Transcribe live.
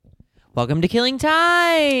Welcome to Killing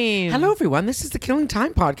Time. Hello, everyone. This is the Killing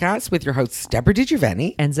Time podcast with your hosts, Deborah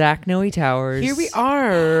DiGiovanni. And Zach Noe Towers. Here we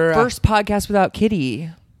are. First podcast without Kitty.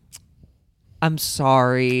 I'm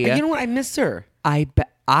sorry. You know what? I miss her. I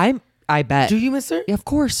bet. Do you miss her? Yeah, of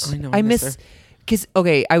course. I know, I miss her. Because,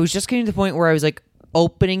 okay, I was just getting to the point where I was like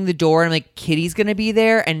opening the door and I'm like, Kitty's going to be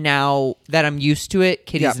there. And now that I'm used to it,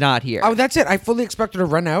 Kitty's not here. Oh, that's it. I fully expect her to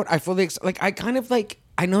run out.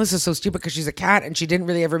 I know this is so stupid because she's a cat and she didn't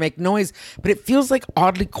really ever make noise, but it feels like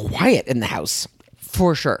oddly quiet in the house.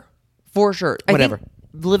 For sure. Whatever. I think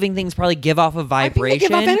living things probably give off a vibration. I think they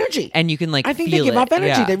give off energy. And you can I think feel they give off energy.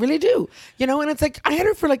 Yeah. They really do. You know, and it's like, I had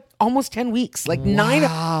her for like almost 10 weeks. Like 9. Like, do you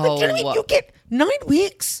know what I mean? You get 9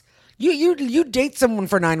 weeks. You date someone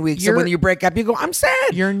for 9 weeks, and when you break up, you go, I'm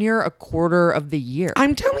sad. You're near a quarter of the year.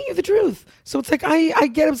 I'm telling you the truth. So it's like, I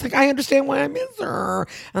get it. It's like, I understand why I miss her.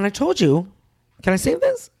 And I told you, can I say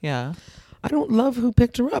this? Yeah. I don't love who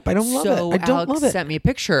picked her up. I don't love it. I don't Alex love it. sent me a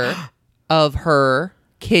picture of her,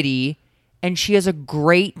 Kitty, and she has a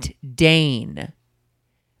Great Dane.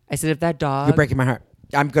 I said, if that dog... You're breaking my heart.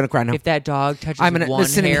 I'm going to cry now. If that dog touches one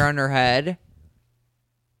listen to me. hair on her head...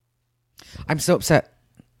 I'm so upset.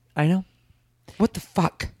 I know. What the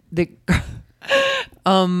fuck?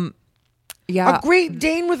 Yeah. A Great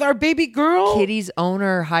Dane with our baby girl? Kitty's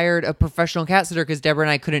owner hired a professional cat sitter because Deborah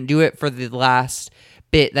and I couldn't do it for the last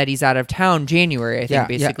bit that he's out of town, January, I think,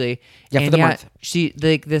 basically. Yeah, and for the month.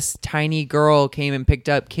 This tiny girl came and picked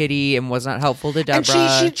up Kitty and was not helpful to Deborah.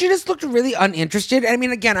 And she just looked really uninterested. I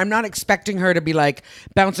mean, again, I'm not expecting her to be like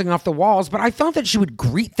bouncing off the walls, but I thought that she would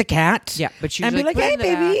greet the cat. Yeah, but she was and be like, "Put it hey, in the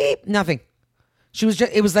baby. Nothing. She was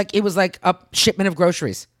just, it was like a shipment of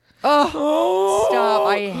groceries. Oh, stop.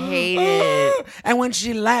 I hate it. And when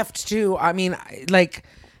she left too, I mean, like,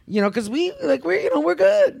 you know, because we're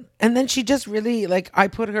good. And then she just really, like, I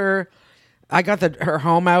got her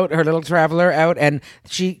home out, her little traveler out, and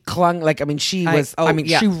she clung, like, I mean, she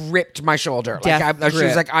ripped my shoulder. Like, she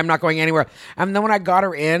was like, I'm not going anywhere. And then when I got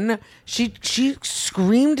her in, she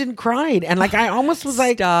screamed and cried. And like, I almost was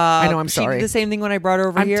like, Stop. I know, I'm sorry. She did the same thing when I brought her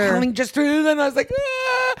over I'm here. telling just through, and I was like,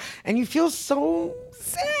 and you feel so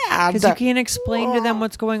sad. Because you can't explain to them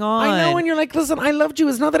what's going on. I know, and you're like, listen, I loved you.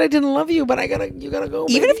 It's not that I didn't love you, but you gotta go.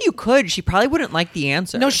 Even baby. if you could, she probably wouldn't like the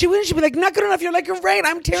answer. No, she wouldn't. She'd be like, not good enough. You're like, you're right.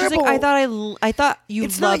 I'm terrible. She's like, I thought you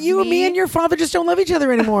It's loved not you. me. Me and your father just don't love each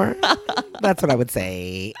other anymore. That's what I would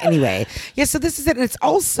say. Anyway, yeah. So this is it, and it's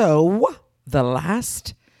also the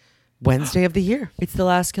last Wednesday of the year. It's the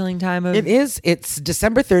last killing time of... It is. It's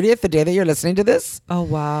December 30th, the day that you're listening to this. Oh,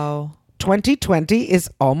 wow. 2020 is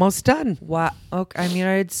almost done. Wow. Okay. I mean,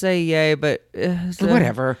 I'd say yay, but...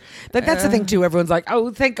 Whatever. That's the thing, too. Everyone's like, oh,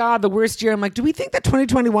 thank God, the worst year. I'm like, do we think that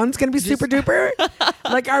 2021 is going to be super duper?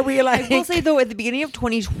 Like, are we like... I will say, though, at the beginning of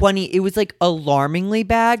 2020, it was, like, alarmingly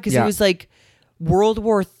bad because it was, like, World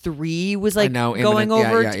War III was, like, going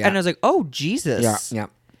over. Yeah. And I was like, oh, Jesus. Yeah.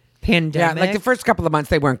 Pandemic. Yeah, like the first couple of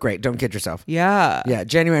months, they weren't great. Don't kid yourself. Yeah. Yeah,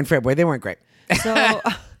 January and February, they weren't great. So...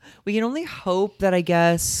 We can only hope that, I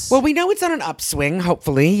guess... Well, we know it's on an upswing,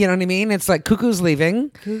 hopefully. You know what I mean? It's like cuckoo's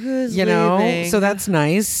leaving. You know? So that's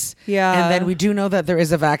nice. Yeah. And then we do know that there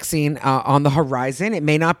is a vaccine on the horizon. It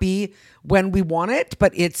may not be when we want it,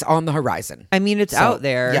 but it's on the horizon. I mean, it's out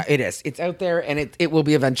there. Yeah, it is. It's out there, and it will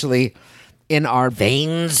be eventually in our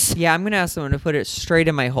veins. Yeah, I'm going to ask someone to put it straight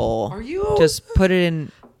in my hole. Are you? Just put it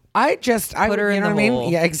in... I put her in the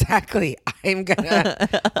hole. Yeah, exactly. I'm going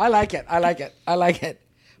to... I like it.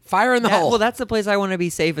 Fire in the hole. Well, that's the place I want to be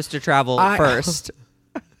safest to travel first.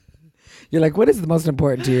 You're like, what is the most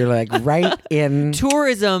important to you? You're like, right in...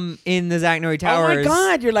 Tourism in the Zach Noe Towers. Oh my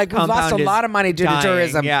God. You're like, we've lost a lot of money due to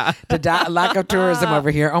tourism. Yeah. Lack of tourism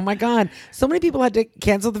over here. Oh my God. So many people had to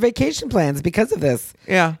cancel the vacation plans because of this.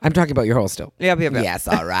 Yeah. I'm talking about your hole still. Yep. Yes,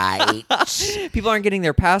 all right. People aren't getting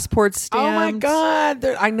their passports stamped. Oh my God.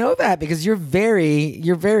 I know that because you're very...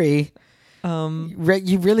 you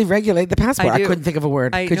really regulate the passport. I couldn't think of a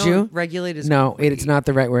word. Could you? Regulate is no. It's not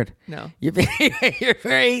the right word. No. You're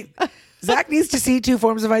very. Zach needs to see 2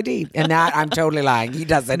 forms of ID, and that I'm totally lying. He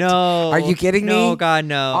doesn't. No. Are you kidding me? No, God,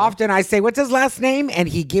 no. Often I say, "What's his last name?" and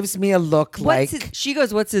he gives me a look she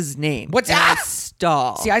goes, "What's his name?" What's and that? I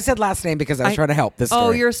stall. See, I said last name because I was trying to help this story.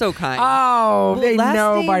 Oh, you're so kind. Oh, Well, they last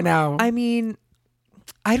know name, by now. I mean,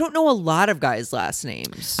 I don't know a lot of guys' last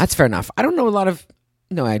names. That's fair enough. I don't know a lot of.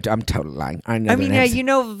 No, I'm totally lying. I know. I mean, yeah, you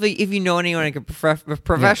know, if you know anyone in a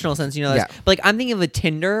professional sense, you know this. Yeah. But like, I'm thinking of a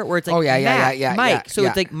Tinder where it's like, Matt, Mike. So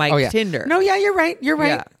it's like Mike Tinder. No, yeah, you're right.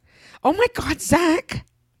 Yeah. Oh my God, Zach.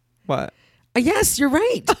 What? Yes, you're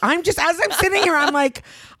right. I'm just, as I'm sitting here, I'm like,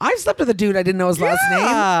 I've slept with a dude I didn't know his Yeah.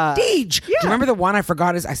 last name. Deej. Do Yeah. you remember the one I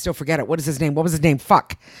forgot? I still forget it. What is his name? What was his name?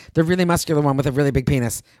 Fuck. The really muscular one with a really big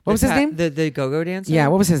penis. What was his name? The go-go dancer? Yeah,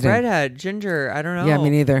 what was his name? Redhead, ginger, I don't know. Yeah, me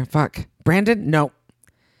neither. Fuck. Brandon? No.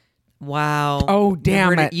 Wow. Oh,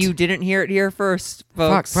 damn it. You didn't hear it here first,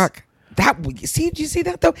 folks. Fuck. Did you see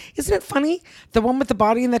that though? Isn't it funny? The one with the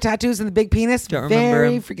body and the tattoos and the big penis? Don't remember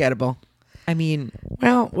Very him. forgettable. I mean,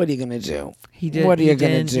 Well, what are you going to do? he did. What are he you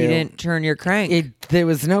going to didn't- do? He didn't turn your crank. There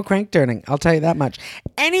was no crank turning. I'll tell you that much.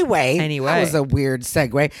 Anyway. Anyway. That was a weird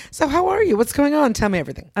segue. So how are you? What's going on? Tell me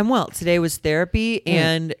everything. I'm well. Today was therapy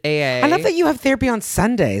and AA. I love that you have therapy on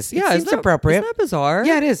Sundays. Yeah, it seems isn't appropriate. Isn't that bizarre?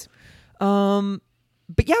 Yeah, it is.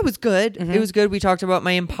 But yeah, it was good. Mm-hmm. It was good. We talked about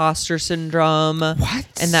my imposter syndrome. What?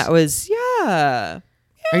 And that was Are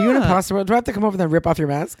you an imposter? Do I have to come over there and rip off your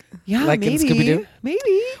mask? Yeah, like maybe. in Scooby-Doo?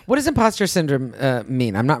 Maybe. What does imposter syndrome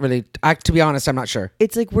mean? I'm not really. To be honest, I'm not sure.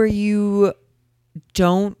 It's like where you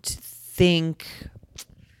don't think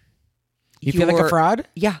You feel like a you're- fraud?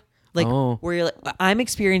 Yeah. Like Oh. where you're like, I'm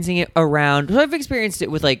experiencing it around. So I've experienced it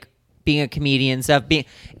with like being a comedian and stuff.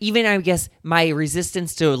 Even I guess my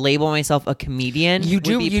resistance to label myself a comedian. You would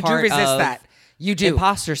do. be You do part resist of that. You do.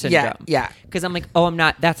 Imposter syndrome. Yeah. Because I'm like, oh, I'm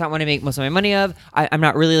not. That's not what I make most of my money of. I'm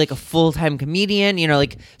not really like a full time comedian. You know,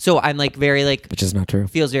 like so I'm like very like Which is not true.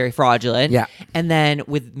 feels very fraudulent. Yeah. And then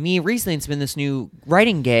with me recently, it's been this new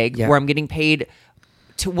writing gig Yeah. where I'm getting paid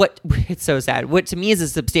to what it's so sad. What to me is a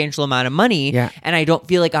substantial amount of money. Yeah. And I don't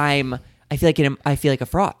feel like I feel like a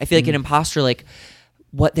fraud. I feel like an imposter. Like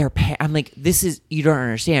what they're paying. I'm like, this is you don't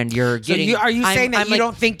understand. You're So getting. are you saying that I'm you like,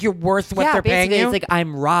 don't think you're worth what yeah, they're paying basically, you? It's like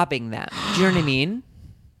I'm robbing them. Do you know what I mean?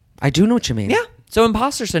 I do know what you mean. Yeah. So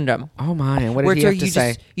imposter syndrome. Oh my! And what Where did it's he have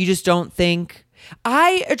where to say? you just don't think.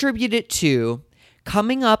 I attribute it to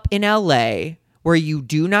coming up in LA where you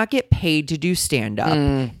do not get paid to do stand up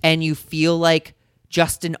and you feel like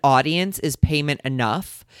just an audience is payment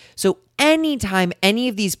enough. So anytime any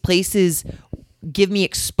of these places give me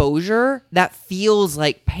exposure, that feels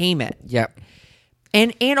like payment. Yep.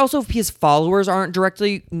 And also if his followers aren't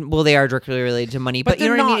directly they are directly related to money, but you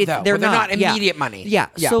know they're what I mean? not, though. They're Well, they're not yeah. immediate money. Yeah.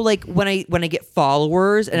 Yeah. So like when I get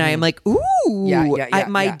followers and I am like, ooh, Yeah,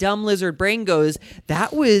 my yeah. dumb lizard brain goes,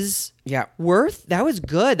 that was Yeah. that was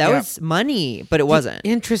good. That Yeah. was money, but it wasn't.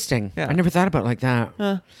 Interesting. Yeah. I never thought about it like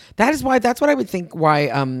that. That's what I would think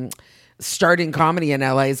why starting comedy in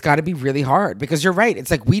LA has got to be really hard because you're right.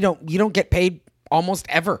 It's like you don't get paid almost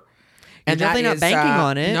ever. You're And that definitely not is, banking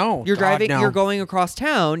on it. No. You're God, driving, no. you're going across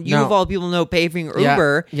town. You No. of all people know paying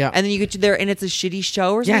Uber. Yeah. And then you get to there and it's a shitty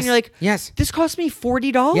show or something. Yes, You're like, yes. this cost me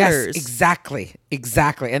 $40. Yes, exactly.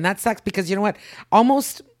 And that sucks because you know what?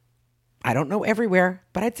 Almost, I don't know everywhere,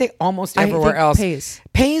 but I'd say almost I everywhere think else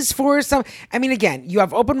pays for some. I mean, again, you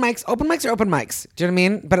have open mics. Open mics are open mics. Do you know what I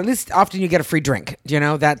mean? But at least often you get a free drink. Do you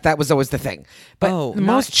know that was always the thing. But Oh,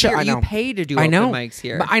 most not here. I know You pay to do I open know. mics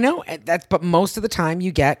here. But I know but most of the time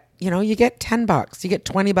you get $10, you get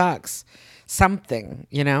 $20, something.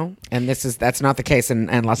 And that's not the case in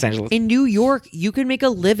Los Angeles. In New York, you can make a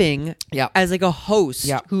living Yeah. as like a host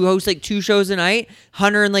Yeah. who hosts like 2 shows a night,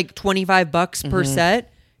 $125 per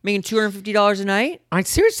set, making $250 a night.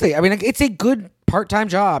 Seriously, I mean, like, it's a good part-time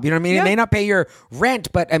job. You know what I mean? Yeah. It may not pay your rent,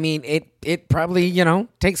 but I mean, it probably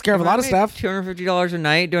takes care of a lot of stuff. $250 a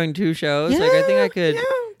night doing 2 shows. Like I think I could. Yeah.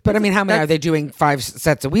 But I mean, how many That's- are they doing? 5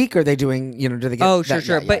 sets a week? Or are they doing? Do they get? Oh, sure, that-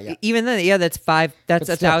 sure. yeah, But yeah. even then, that's But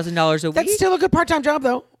still, $1,000 a week. That's still a good part-time job,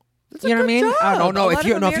 though. That's a You know what I good mean? job. No, A lot if of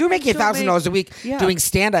you're making Americans don't $1,000 a week Yeah. doing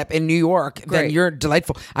stand-up in New York, then Great. you're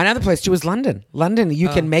delightful. Another place too is London. London, you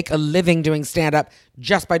can make a living doing stand-up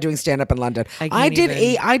just by doing stand-up in London. I can't I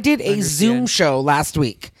did a even Zoom understand. show last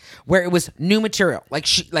week where it was new material. Like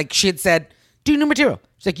she had said, do new material.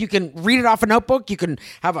 She's like, you can read it off a notebook. You can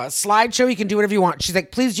have a slideshow. You can do whatever you want. She's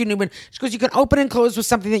like, please do new. She goes, you can open and close with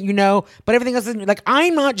something that you know, but everything else isn't. Like,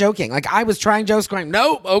 I'm not joking. Like, I was trying jokes going,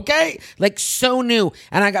 no, okay. Like, so new.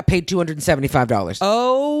 And I got paid $275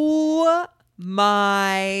 Oh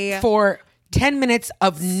my. for 10 minutes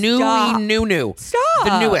of Stop. new. Stop.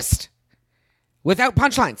 The newest. Without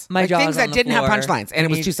punchlines. My like jaw's things on that the didn't have floor. punchlines. And it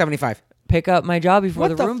was Need- $275. Pick up my job before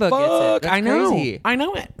the Roomba gets it. That's I know. crazy. I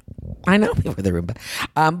know it. I know before the Roomba.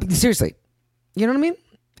 But seriously, you know what I mean?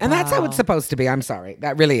 And that's how it's supposed to be. I'm sorry.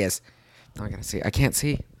 That really is. Oh, I gotta see. I can't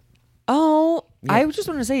see. Oh, I just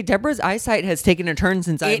want to say, Deborah's eyesight has taken a turn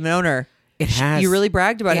since I've known her. It has. You really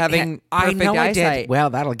bragged about having I perfect know I eyesight. did. Well,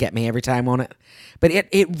 that'll get me every time, won't it? But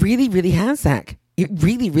it really, really has, Zach. It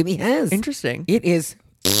really, really has. Interesting. It is.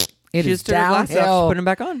 It She is just took her glasses off. downhill. Put them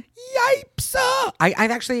back on. Yipes! I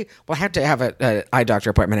actually will have to have a eye doctor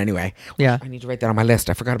appointment anyway. Yeah. I need to write that on my list.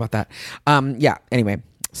 I forgot about that. Yeah. Anyway,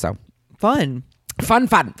 so Fun.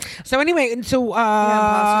 fun. So anyway, and so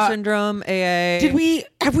Imposter syndrome, AA. did we?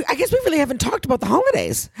 Have we? I guess we really haven't talked about the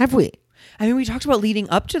holidays, have we? I mean, we talked about leading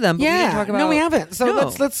up to them, but we didn't talk about. No, we haven't. So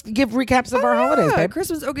No. let's give recaps of our holidays, babe.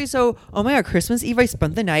 Christmas. Okay, so oh my god, Christmas Eve I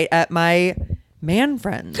spent the night at my man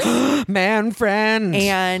friend's. Man friend.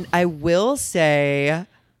 And I will say,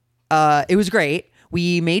 it was great.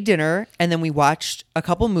 We made dinner and then we watched a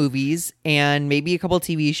couple movies and maybe a couple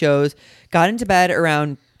TV shows. Got into bed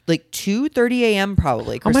around like 2:30 a.m.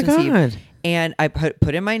 probably. Christmas God. Eve. And I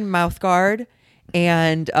put in my mouth guard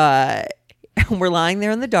and we're lying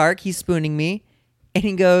there in the dark. He's spooning me and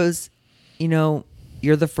he goes, you know,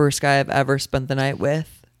 you're the first guy I've ever spent the night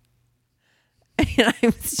with. And I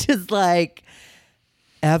was just like,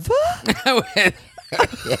 Eva?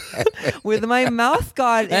 With my mouth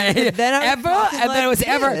guard in. Then I Ever? And then it was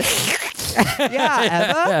ever.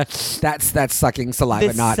 Yeah, Eva. That's sucking saliva,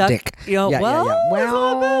 This not suck- dick. You know, well,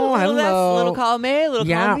 Well, hello. little column A, little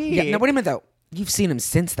column B. Yeah. No, wait a minute though. You've seen him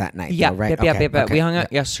since that night, Yeah, though, right? Yep. Okay. We hung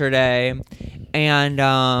out yesterday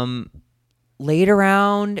and laid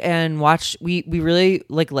around and watched. We really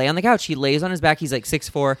like lay on the couch. He lays on his back. He's like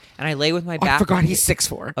 6'4", and I lay with my Oh, back. I forgot he's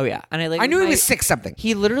 6'4". Oh yeah, and I lay. I with knew he my- was 6 something.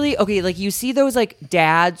 He literally like you see those like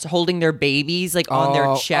dads holding their babies like on their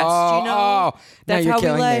chest, you know? Now That's you're how we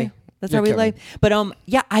killing lay. me. That's You're how we killing lay. But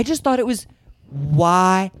yeah, I just thought it was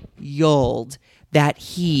wild that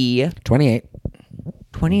he 28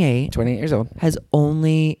 years old. has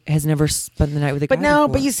never spent the night with a guy. But no,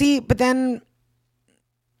 before. but you see, but then,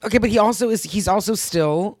 okay, but he's also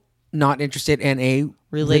still not interested in a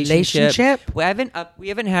relationship. We haven't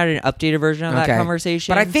had an updated version of that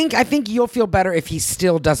conversation. But I think you'll feel better if he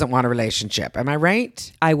still doesn't want a relationship. Am I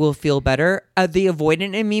right? I will feel better. The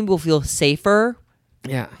avoidant in me will feel safer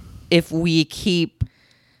Yeah. if we keep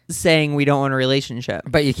saying we don't want a relationship.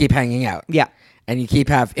 But you keep hanging out. Yeah. And you keep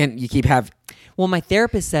Well, my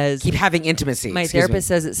therapist says having intimacy. my therapist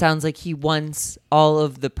says it sounds like he wants all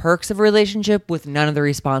of the perks of a relationship with none of the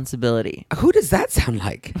responsibility. Who does that sound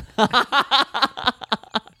like?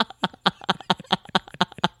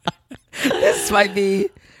 This might be.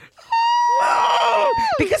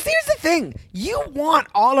 Because here's the thing. You want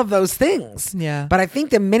all of those things. Yeah. But I think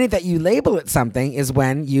the minute that you label it something is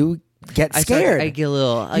when you get scared. I get a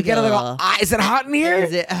little. You get a little. Is it hot in here?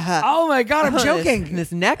 Is it? Oh my God! I'm joking.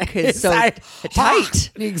 This neck is It's so hot. tight.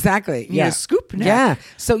 Exactly. need a scoop neck. Yeah.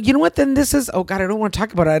 So you know what? Then this is. Oh God, I don't want to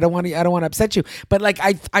talk about it. I don't want to upset you. But like,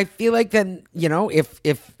 I feel like then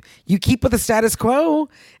if you keep with the status quo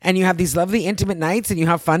and you have these lovely intimate nights and you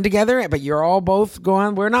have fun together, but you're all both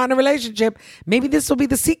going, we're not in a relationship. Maybe this will be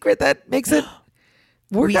the secret that makes it.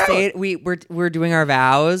 We say it. We're doing our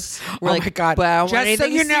vows. We're Oh like, my God! But I don't want Just so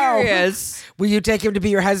anything you know, serious. will you take him to be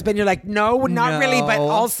your husband? You're like, no, not really, but No.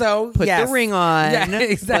 also Put yes. the ring on. Yeah, but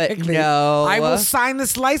exactly. no, I will sign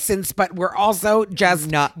this license, but we're also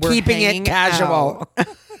just we're keeping it hanging casual.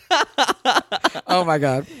 Oh my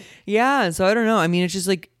God! Yeah, so I don't know. I mean, it's just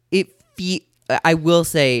like I will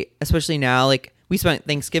say, especially now, like we spent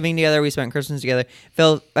Thanksgiving together, we spent Christmas together.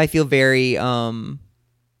 I feel very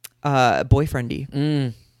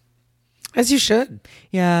boyfriendy. As you should.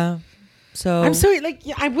 Yeah. So I'm sorry. Like,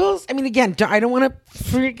 yeah, I will. I mean, again, I don't want to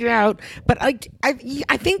freak it out, but I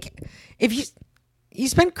think if you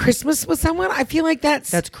spend Christmas with someone, I feel like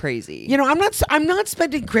that's crazy. You know, I'm not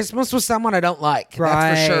spending Christmas with someone I don't like.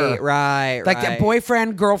 Right, That's for sure. right. Like a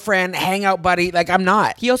boyfriend, girlfriend, hangout buddy. Like I'm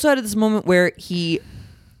not. He also had this moment where he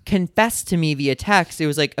confessed to me via text. It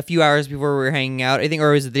was like a few hours before we were hanging out, I think,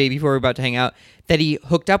 or it was the day before we were about to hang out, that he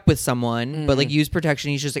hooked up with someone, but like used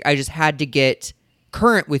protection. He's just like, I just had to get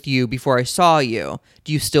current with you before I saw you.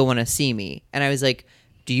 Do you still want to see me? And I was like,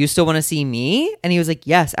 do you still want to see me? And he was like,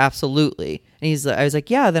 yes, absolutely. And I was like,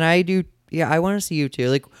 yeah, then I do. Yeah, I want to see you too.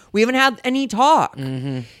 Like we haven't had any talk.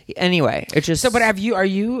 Anyway, it's just. So, but are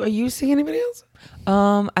you seeing anybody else?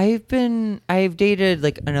 I've dated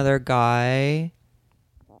like another guy.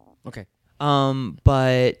 Okay.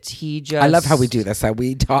 But he just. I love how we do this. How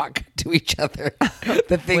we talk to each other.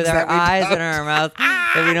 The things with our that we eyes don't. and our mouth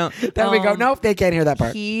that we don't. Then we go. Nope, they can't hear that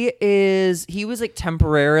part. He was like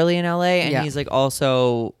temporarily in LA, and Yeah. he's like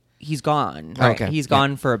also he's gone. Right? Okay. He's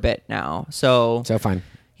gone for a bit now. So fine.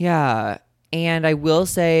 yeah, and I will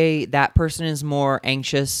say that person is more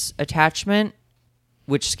anxious attachment,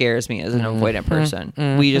 which scares me as an avoidant person.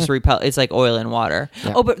 We just repel. It's like oil and water.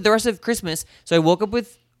 Yeah. Oh, but the rest of Christmas. So I woke up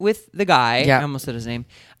with the guy. Yeah. I almost said his name.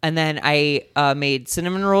 And then I made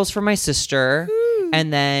cinnamon rolls for my sister.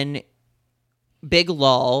 And then big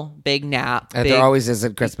lull, big nap. And big, there always is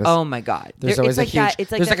at Christmas. Oh my God. There's always it's a huge. It's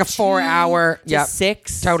there's that like a 4-hour. 2 to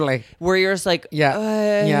 6. Totally. Where you're just like,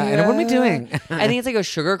 Yeah. Yeah. And what am I doing? I think it's like a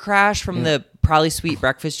sugar crash from the probably sweet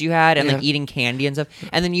breakfast you had and like eating candy and stuff.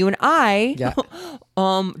 And then you and I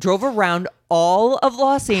drove around all of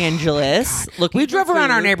Los Angeles. We drove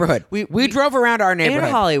around our neighborhood. We drove around our neighborhood.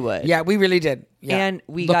 And Hollywood. Yeah, we really did. Yeah. And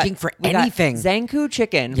we looking got, for we got anything. Zanku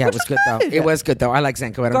chicken. Yeah, it which was good though. It was good though. I like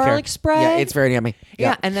Zanku. I don't care. Garlic spread. Yeah, it's very yummy.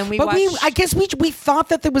 Yeah, and then we But watched- I guess we thought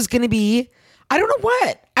that there was going to be. I don't know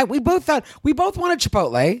what. We both wanted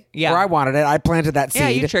Chipotle. Yeah. Or I wanted it. I planted that seed. Yeah,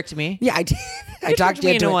 you tricked me. Yeah, I did. I talked tricked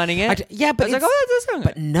me into it. wanting it. Yeah, but I was like, oh, that sounds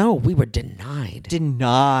good. But no, we were denied.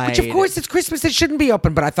 Denied. Which of course it's Christmas. It shouldn't be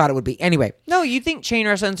open, but I thought it would be anyway. No, you think chain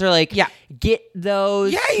restaurants are like, get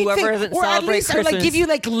those. Yeah, you whoever think, doesn't or at celebrate least Christmas. or like give you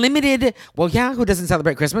like limited. Well, yeah, who doesn't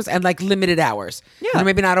celebrate Christmas and like limited hours? Yeah. You know,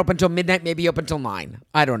 maybe not open till midnight. Maybe open till 9.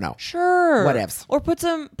 I don't know. Sure. Whatevs. Or put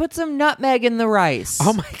some nutmeg in the rice.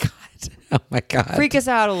 Oh my god. Oh my god. Freak us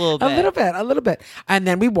out a little bit. A little bit. And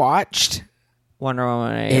then we watched Wonder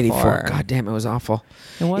Woman 84. God damn, it was awful.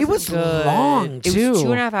 It was good. long It too. was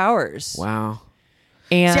 2.5 hours. Wow.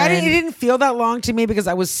 And See, it didn't feel that long to me because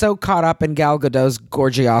I was so caught up in Gal Gadot's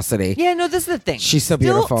gorgeosity. yeah, no, this is the thing. She's so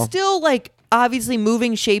beautiful. Still like obviously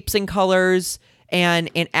moving shapes and colors and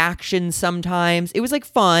in action sometimes. It was like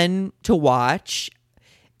fun to watch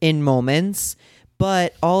in moments,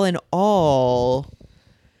 but all in all,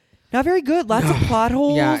 not very good. Lots of plot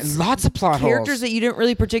holes. Yeah, lots of plot Characters holes. that you didn't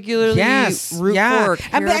really particularly root for or care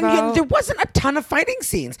and about. there wasn't a ton of fighting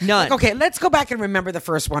scenes. None. Like, okay, let's go back and remember the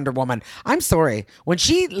first Wonder Woman. I'm sorry. When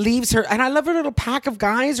she leaves her, and I love her little pack of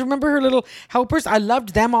guys. Remember her little helpers? I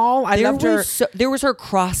loved them all. I loved her. There was her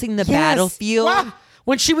crossing the Yes. battlefield. Wow.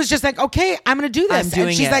 When she was just like, okay, I'm going to do this. I'm doing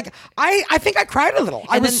and she's it. like, I think I cried a little.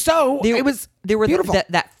 And then there were beautiful.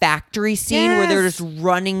 that factory scene where they're Yes. just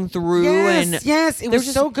running through Yes, and yes, it there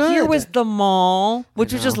was so good. Here was the mall,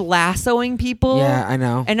 which was just lassoing people. Yeah, I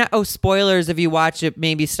know. And spoilers if you watch it,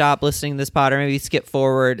 maybe stop listening to this pod or maybe skip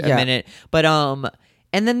forward a minute. But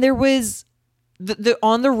and then there was the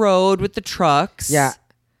on the road with the trucks. Yeah.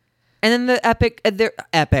 And then the epic.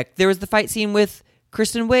 There was the fight scene with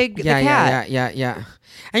Kristen Wiig, the cat. Yeah.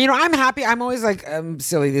 And I'm happy. I'm always like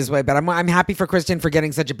silly this way, but I'm happy for Kristen for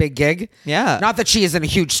getting such a big gig. Yeah. Not that she isn't a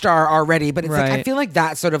huge star already, but it's like I Right. feel like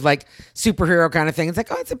that sort of like superhero kind of thing. It's like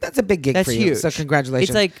that's a big gig That's for you. huge. So congratulations.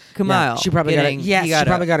 It's like Kumail She probably got getting- yes, he she got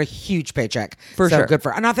probably a- got a huge paycheck For so sure. good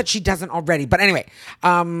for her. Not that she doesn't already, but anyway,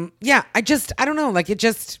 yeah. I don't know. Like it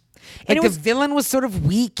just. And Like it the was- villain was sort of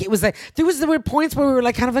weak. It was like there were points where we were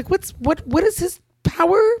like kind of like what is his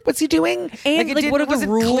power? What's he doing? And it like, what are it the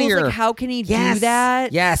wasn't rules? clear. Like, how can he Yes. do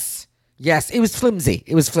that? Yes. It was flimsy.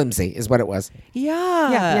 Is what it was.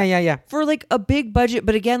 Yeah. Yeah. For like a big budget,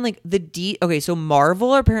 but again, like okay, so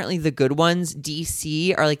Marvel are apparently the good ones.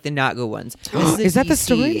 DC are like the not good ones. This Is that the DC.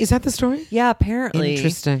 story? Is that the story? Yeah, apparently.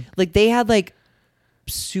 Interesting. Like they had like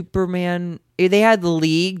Superman. They had the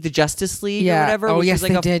League, the Justice League, Yeah. or whatever. Oh, which yes,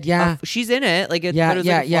 was like they did, yeah. she's in it. Like it, Yeah, but it was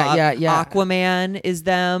like a yeah, flop. yeah. Aquaman is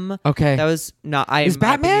them. Okay. that was not. Is in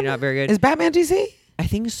my opinion, Batman not very good? Is Batman DC? I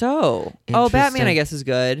think so. Oh, Batman, Interesting. I guess is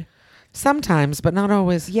good. Sometimes, but not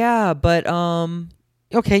always. Yeah, but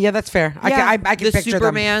Okay, yeah, that's fair. I can the picture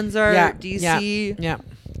Supermans them. are Yeah, DC. Yeah.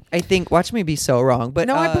 I think. Watch me be so wrong, but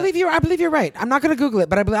No, I believe you're right. I'm not going to Google it,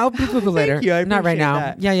 but I'll Google later. you, I not right appreciate now.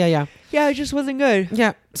 that. Yeah. Yeah, it just wasn't good.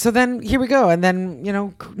 Yeah. So then here we go, and then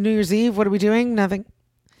New Year's Eve. What are we doing? Nothing.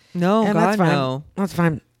 No, And God, that's fine. no. That's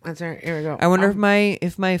fine. That's all right. Here we go. I wonder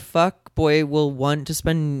if my fuck boy will want to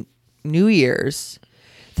spend New Year's.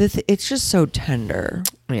 It's just so tender.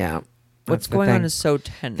 Yeah. What's That's the going on thing. is so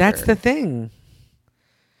tender. That's the thing.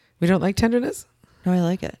 We don't like tenderness? No, I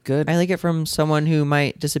like it. Good. I like it from someone who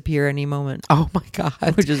might disappear any moment. Oh my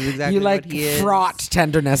God. Which is exactly you like what he is. fraught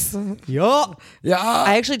tenderness. Yup. Yeah.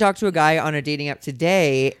 I actually talked to a guy on a dating app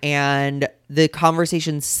today, and the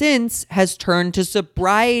conversation since has turned to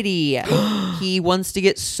sobriety. He wants to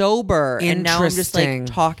get sober, and now I'm just Interesting.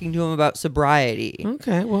 like talking to him about sobriety.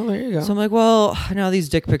 Okay, well, there you go. So I'm like, well, now these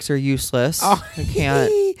dick pics are useless. Oh. I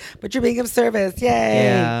can't. But you're being of service. Yay.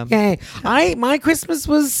 Yeah. Yay. My Christmas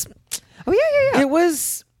was, Oh yeah. it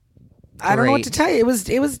was, I don't know what Great. to tell you.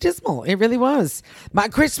 It was dismal. It really was. My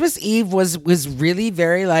Christmas Eve was really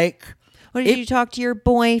very like, What did you talk to your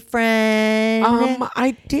boyfriend?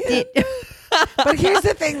 I did. But here's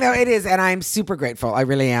the thing though, it is, and I'm super grateful. I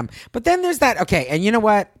really am. But then there's that, okay, and you know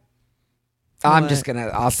what?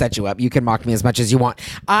 I'll set you up. You can mock me as much as you want.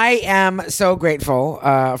 I am so grateful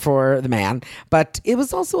for the man, but it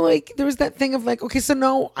was also like, there was that thing of like, okay, so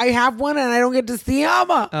no, I have one and I don't get to see him.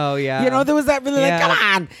 Oh, yeah. You know, there was that really Yeah. like,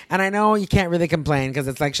 come on. And I know you can't really complain because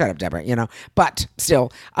it's like, shut up, Deborah, you know, but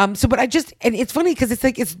still. And it's funny because it's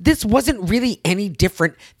like, this wasn't really any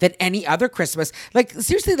different than any other Christmas. Like,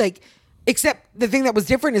 seriously, like, except the thing that was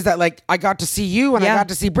different is that like I got to see you and I Yeah. got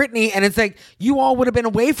to see Brittany, and it's like you all would have been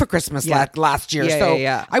away for Christmas Yeah. last year. Yeah, So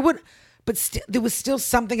yeah. I would, but there was still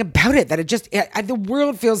something about it that the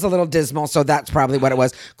world feels a little dismal. So that's probably what it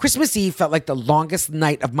was. Christmas Eve felt like the longest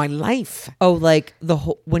night of my life. Oh, like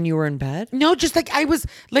when you were in bed? No, just like I was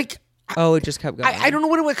like. Oh, it just kept going. I don't know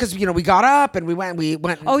what it was because we got up and we went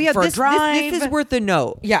Oh yeah, for this a drive. is worth a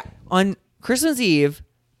note. Yeah. On Christmas Eve,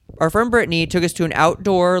 our friend Brittany took us to an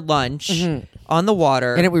outdoor lunch on the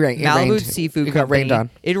water. And it rained. Malibu rained. Seafood It got Company. rained on.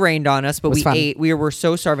 It rained on us, but was we fun. ate. We were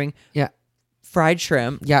so starving. Yeah, Fried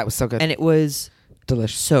shrimp. yeah, it was so good And it was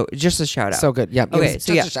delicious. so just a shout out. So good. Yeah. It Okay. was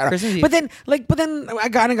So just yeah. a shout out. Christmas Eve. But then I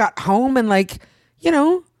got home and like,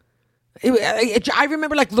 I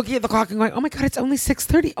remember like looking at the clock and going, oh my God, it's only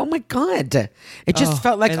 6:30. Oh my God. It just Oh,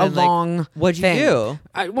 felt like and a then, like, long what'd you thing. do?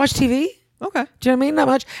 I watched TV. Okay. Do you know what I mean? Not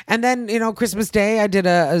much. And then, Christmas Day, I did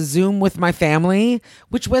a Zoom with my family,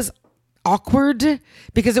 which was awkward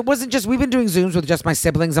because it wasn't just, we've been doing Zooms with just my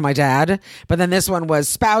siblings and my dad, but then this one was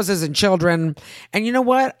spouses and children. And you know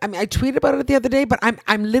what? I mean, I tweeted about it the other day, but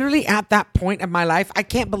I'm literally at that point of my life. I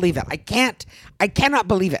can't believe it. I cannot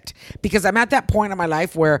believe it because I'm at that point of my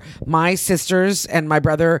life where my sisters and my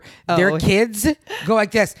brother, their kids go like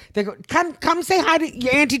this. They go, come say hi to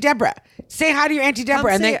your Auntie Deborah. Say hi to your Auntie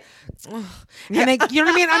Deborah. And they, you know what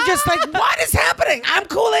I mean? I'm just like, what is happening? I'm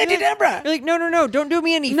cool, Auntie Deborah. You're like, no, don't do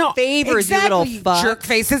me any favors, exactly, you little fuck. jerk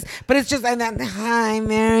faces. But it's just, and then, hi,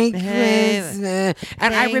 Merry Christmas.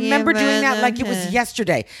 And I remember doing that like it was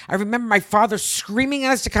yesterday. I remember my father screaming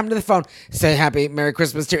at us to come to the phone, say happy Merry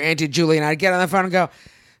Christmas to your Auntie Julie. And I'd get on the phone and go,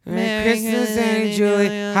 Merry Christmas, Auntie Julie.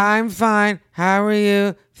 Hi, I'm fine. How are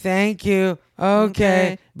you? Thank you.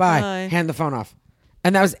 Okay. Bye. Hand the phone off.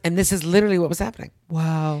 And this is literally what was happening.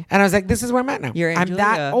 Wow. And I was like, this is where I'm at now. You're Aunt I'm Julia.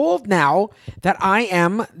 that old now that I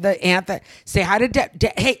am the aunt that say hi to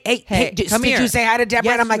Deborah. Hey, come did here. you say hi to Deborah?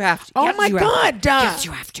 Yes, and I'm like, you have to. oh Yes, my you have God. to. Yes,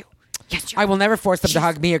 you have to. Yes, you I will never force them to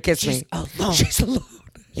hug me or kiss me. alone. She's alone.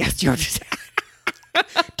 Yes, you're just.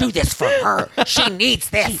 Do this for her. She needs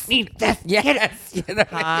this. She needs this. Yes. You know,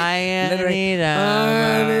 Hi, literally,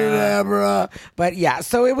 Anita. Deborah. But yeah,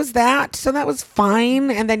 so it was that. So that was fine.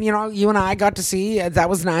 And then, you and I got to see. That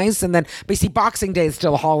was nice. And then, but you see, Boxing Day is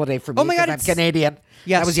still a holiday for me. Oh my God, 'cause I'm it's Canadian.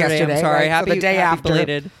 That was yesterday. I'm yesterday. sorry. Right? So the day Happy after.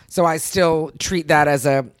 belated. So I still treat that as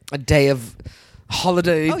a day of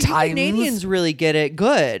holiday Oh, you times. Canadians really get it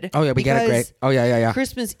good. Oh, yeah, we get it great. Because Oh, yeah.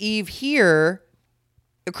 Christmas Eve here,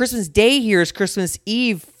 Christmas Day here is Christmas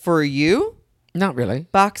Eve for you. Not really.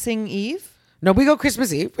 Boxing Eve. No, we go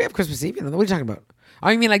Christmas Eve. We have Christmas Eve. What are you talking about? Oh,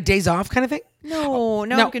 you mean like days off kind of thing? No,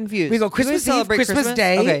 No, I'm confused. We go Do Christmas Eve, celebrate Christmas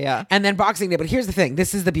Day, Okay, yeah. and then Boxing Day. But here's the thing: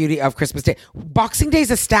 this is the beauty of Christmas Day. Boxing Day is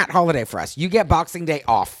a stat holiday for us. You get Boxing Day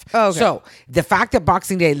off. Oh, okay. So the fact that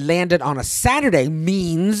Boxing Day landed on a Saturday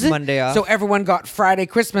means Monday off. So everyone got Friday,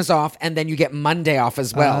 Christmas off, and then you get Monday off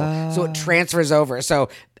as well. So it transfers over. So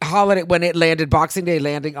holiday when it landed, Boxing Day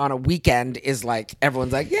landing on a weekend is like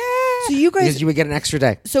everyone's like, yeah. So you guys- because you would get an extra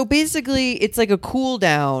day. So basically, it's like a cool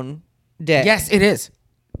down day. Yes, it is.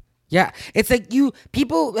 Yeah, it's like you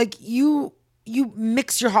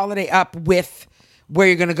mix your holiday up with where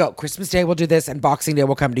you're gonna go. Christmas Day we'll do this, and Boxing Day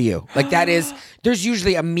will come to you. Like that is. There's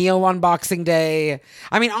usually a meal on Boxing Day.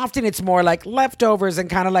 I mean, often it's more like leftovers and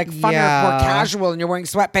kind of like funner, Yeah. more casual, and you're wearing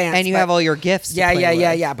sweatpants And you but- have all your gifts. to play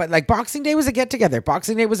with. Yeah. But like Boxing Day was a get together.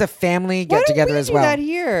 Boxing Day was a family Why get don't together we as do well. that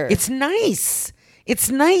here? It's nice.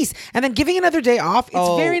 It's nice, and then giving another day off.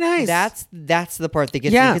 It's very nice. That's the part that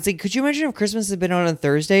gets Yeah. me. It's like, could you imagine if Christmas had been on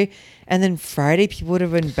Thursday and then Friday people would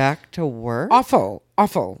have been back to work? awful.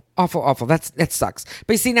 That sucks.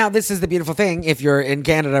 But you see, now this is the beautiful thing. If you're in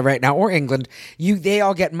Canada right now or England, they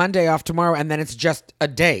all get Monday off tomorrow, and then it's just a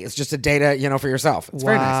day. It's just a day to for yourself. It's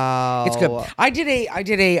very nice. It's good. Wow. I did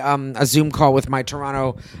a Zoom call with my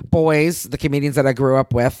Toronto boys, the comedians that I grew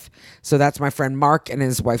up with. So that's my friend Mark and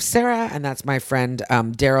his wife Sarah, and that's my friend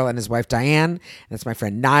Daryl and his wife Diane. And that's my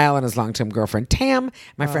friend Niall and his long-term girlfriend Tam.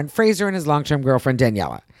 My friend Fraser and his long-term girlfriend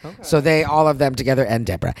Daniela. So they, all of them together, and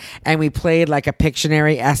Deborah. And we played like a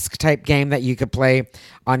Pictionary-esque type game that you could play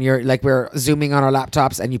on your, like we're Zooming on our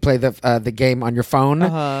laptops, and you play the game on your phone.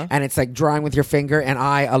 And it's like drawing with your finger, and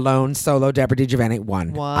I alone, solo, Deborah DiGiovanni,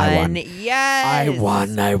 won. I won. Yes. I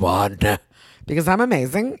won. because I'm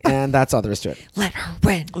amazing, and that's all there is to it. Let her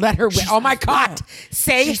win. Let her win. She's Oh my alone. God!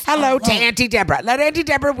 Say She's hello to alone. Auntie Deborah. Let Auntie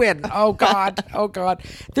Deborah win. Oh God! Oh God!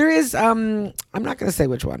 There is. I'm not going to say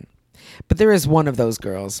which one, but there is one of those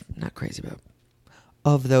girls. I'm not crazy about.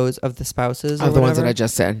 Of those of the spouses, or Of the ones that whatever? I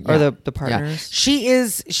just said, or yeah. the partners. Yeah.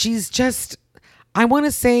 She's just. I want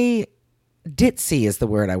to say. Ditzy is the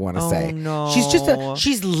word I want to Oh, say. no. She's just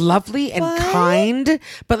she's lovely and What? kind,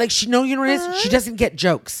 but like you know what it is? She doesn't get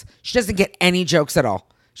jokes. She doesn't get any jokes at all.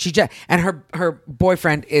 She just and her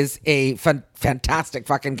boyfriend is a fantastic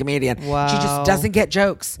fucking comedian. She Wow. just doesn't get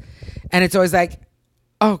jokes, and it's always like,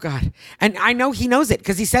 oh God. And I know he knows it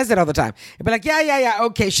because he says it all the time. He'll be like, yeah,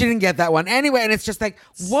 okay, she didn't get that one anyway, and it's just like,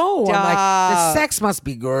 whoa. I'm like, the Stop. sex must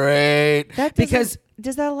be great because.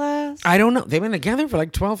 Does that last? I don't know. They've been together for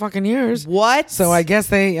like 12 fucking years. What? So I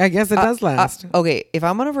guess it does last. Okay, if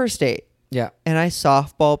I'm on a first date Yeah. and I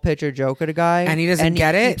softball pitch a joke at a guy And he doesn't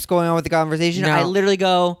get it? keeps going on with the conversation, No. I literally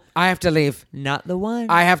go, I have to leave. not the one.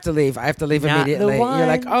 I have to leave. I have to leave Not the immediately. You're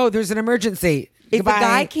like, one. oh, there's an emergency. if Goodbye. a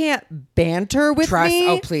guy can't banter with Trust. me,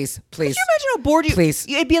 Oh, please. could you imagine how bored you? Please.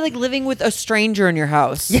 It'd be like living with a stranger in your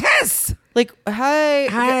house. Yes. Like, hi.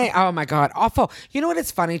 Hi. Oh my God. Awful. You know what?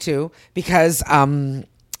 It's funny too because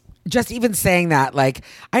just even saying that, like,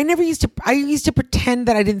 I used to pretend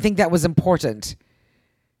that I didn't think that was important.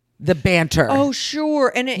 The banter. Oh,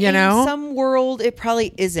 sure. And You in know? some world, it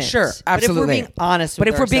probably isn't. Sure, absolutely. But if we're being honest with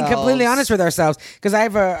But if we're being completely ourselves- honest with ourselves, because I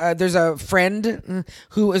have there's a friend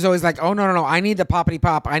who is always like, oh, no, I need the poppity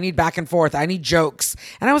pop. I need back and forth. I need jokes.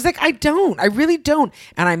 And I was like, I don't. I really don't.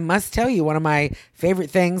 And I must tell you, one of my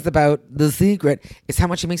favorite things about The Secret is how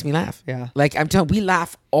much it makes me laugh. Yeah. Like I'm telling, we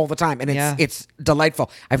laugh all the time, and it's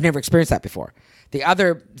delightful. I've never experienced that before. The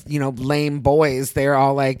other, lame boys, they're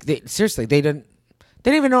all like, seriously, they didn't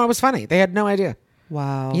even know I was funny. They had no idea.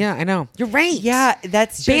 Wow. Yeah, I know. You're right. Yeah,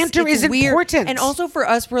 that's just, Banter it's is weird. important. And also for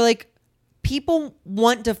us, we're like, people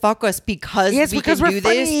want to fuck us because Yes, we because can we're do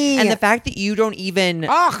this. funny. And the fact that you don't even,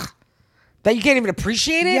 Ugh. That you can't even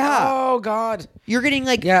appreciate it? Yeah. Oh, God. you're getting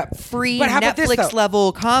like Yeah. free But how about this, Netflix though?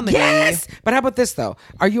 level comedy. Yes. But how about this, though?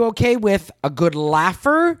 Are you okay with a good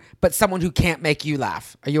laugher, but someone who can't make you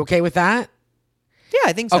laugh? Are you okay with that? Yeah,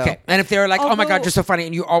 I think so. Okay. And if they're like, oh my God, Although- you're so funny,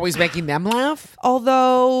 and you're always making them laugh?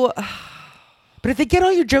 Although, But if they get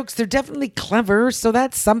all your jokes, they're definitely clever, so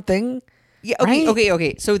that's something. yeah, okay, Right?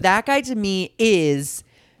 okay. So that guy to me is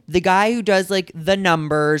the guy who does like the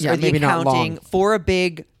numbers Yeah, or the maybe not accounting long. for a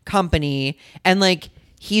big company, and like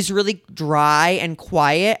he's really dry and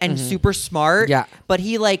quiet and super smart. Mm-hmm. Yeah. but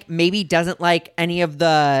he like maybe doesn't like any of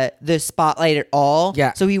the spotlight at all.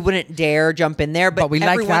 Yeah. so he wouldn't dare jump in there. But we like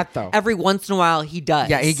every that, though. Every once in a while, he does.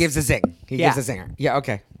 Yeah, he gives a zing. He Yeah. gives a zinger. Yeah,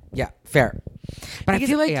 okay. Yeah, fair. But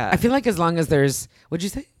Because- yeah. I feel like as long as there's, what'd you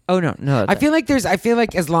say? Oh no. I feel like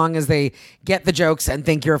as long as they get the jokes and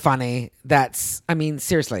think you're funny,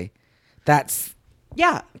 seriously, that's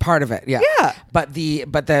yeah. part of it. Yeah. Yeah. But the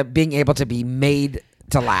being able to be made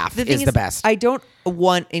to laugh The thing is the best. I don't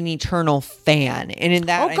want an eternal fan, and in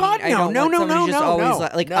that, Oh God, I don't no, want no, someone no, who's just no, always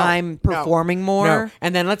no, like no, I'm performing more. No.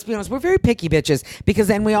 And then let's be honest, we're very picky bitches because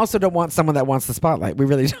then we also don't want someone that wants the spotlight. We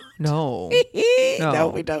really don't. No, No,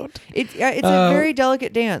 we don't. It's a very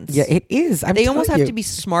delicate dance. Yeah, it is. They almost have to be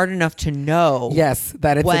smart enough to know. Yes,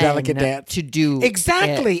 that it's a when delicate dance to do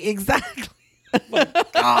Exactly. Oh my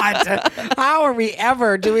God, how are we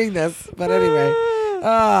ever doing this? But anyway,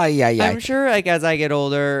 yeah. I'm sure, like as I get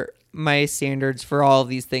older, my standards for all of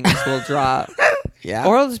these things will drop. Yeah.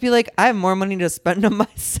 Or I'll just be like, I have more money to spend on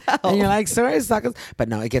myself. And you're like, sorry, suckers. But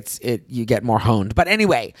no, you get more honed. But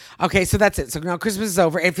anyway, okay, so that's it. So now Christmas is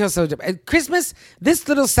over. It feels so Christmas, this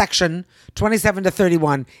little section, 27 to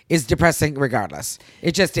 31, is depressing regardless.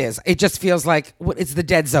 It just is. It just feels like it's the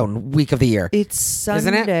dead zone week of the year. It's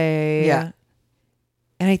Isn't it? Sunday. Yeah.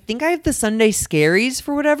 And I think I have the Sunday scaries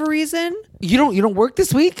for whatever reason. You don't work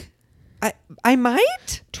this week? I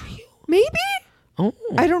might. Do you? Maybe. Oh.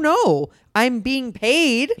 I don't know. I'm being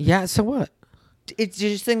paid. Yeah, so what? It's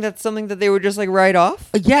just think that's something that they would just like write off.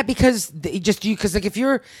 Yeah, because because like if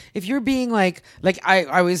you're being like I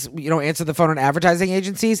always answer the phone on advertising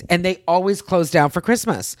agencies and they always close down for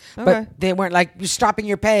Christmas, Okay. but they weren't like you're stopping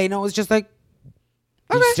your pay. No, it was just like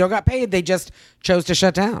you still got paid. They just chose to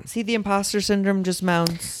shut down. See, the imposter syndrome just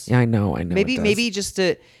mounts. Yeah, I know. Maybe it does. just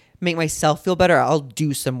to make myself feel better, I'll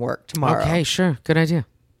do some work tomorrow. Okay, sure, good idea.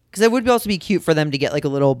 Because it would also be cute for them to get like a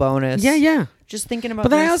little bonus. Yeah. Just thinking about. But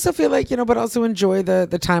then I this. also feel like but also enjoy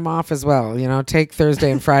the time off as well. Take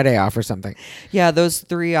Thursday and Friday off or something. Yeah, those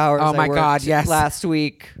 3 hours. Oh I my worked God, yes. Last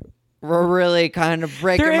week were really kind of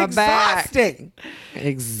breaking They're my back. exhausting.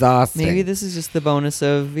 Exhausting. Maybe this is just the bonus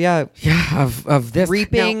of Yeah, of this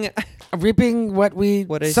reaping Now, Reaping what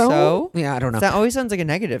I sow? Yeah, I don't know. That always sounds like a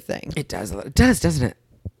negative thing. It does. It does, doesn't it?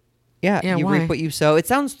 Yeah, you why? reap what you sow. It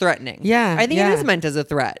sounds threatening. Yeah, I think yeah. it is meant as a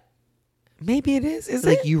threat. Maybe it is. Is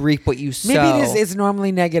Like it? you reap what you sow. Maybe it is. It's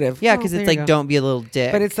normally negative. Yeah, Oh, because there it's you like, go. don't be a little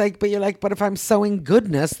dick. But it's like, but you're like, but if I'm sowing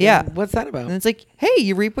goodness, then Yeah. what's that about? and it's like, hey,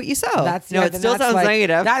 you reap what you sow. No, it then still that's sounds like-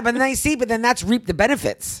 negative. But then but then that's reap the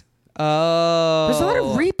benefits. Oh, There's a lot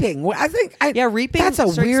of reaping. Well, I think. Yeah, reaping. That's a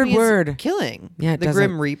strikes weird me as word. Killing. Yeah, it the doesn't.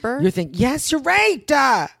 Grim Reaper. You think? Yes, you're right.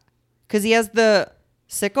 Because he has the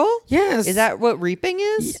sickle. Yes. Is that what reaping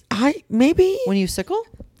is? Maybe. When you sickle?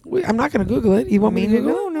 I'm not going to Google it. You want me to Google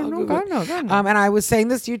it? No, I'll no, Google God, it. no, God, no. And I was saying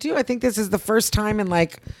this to you too. I think this is the first time in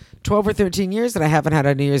like 12 or 13 years that I haven't had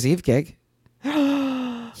a New Year's Eve gig.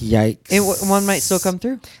 Yikes. One might still come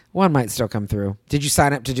through. One might still come through. Did you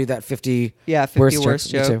sign up to do that 50 Yeah, 50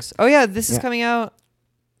 worst Me too. jokes. Oh yeah, this is Yeah. coming out.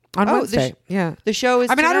 on Oh, Wednesday? Yeah. The show is.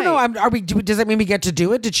 I mean, I don't know. tonight. Are we? Does that mean we get to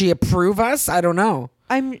do it? Did she approve us? I don't know.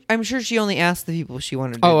 I'm sure she only asked the people she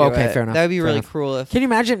wanted to Oh, do okay, it. fair enough, That would be fair really enough. cruel if. Can you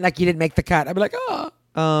imagine? Like you didn't make the cut. I'd be like, oh,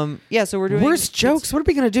 Yeah, so we're doing worst jokes. What are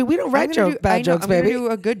we gonna do? We don't write bad jokes, I'm baby. gonna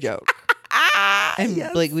do a good joke. And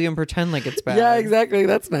yes. like we can pretend like it's bad. Yeah, exactly.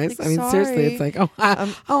 That's nice. Like, I mean, seriously, it's sorry.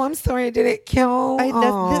 like, I'm sorry, I did it kill.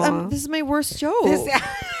 This is my worst joke.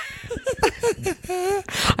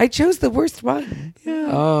 I chose the worst one. Yeah.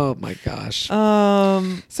 Oh my gosh.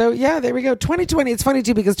 Um, So yeah, there we go. 2020. It's funny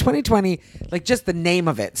too because 2020, like just the name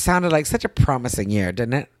of it, sounded like such a promising year,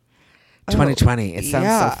 didn't it? 2020. It sounds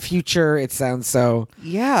yeah. so future. It sounds so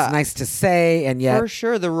yeah, it's nice to say, and yet for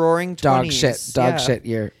sure. The Roaring 20s. dog shit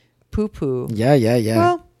year. Poo poo. Yeah.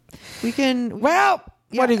 Well, we can. Well,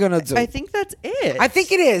 what are you gonna do? I think that's it. I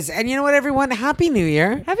think it is. And you know what, everyone? Happy New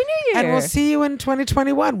Year. Happy New Year. And we'll see you in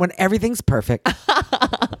 2021 when everything's perfect.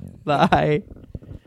 Bye.